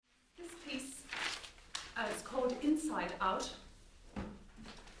Inside Out.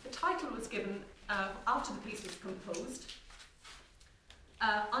 The title was given after the piece was composed.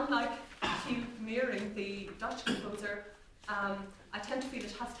 Unlike Hugh Meering, the Dutch composer, I tend to feel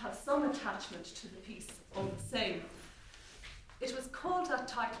it has to have some attachment to the piece all the same. It was called that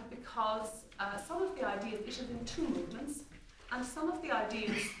title because some of the ideas, it is in two movements, and some of the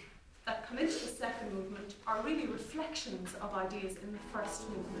ideas that come into the second movement are really reflections of ideas in the first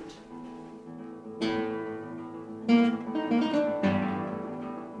movement.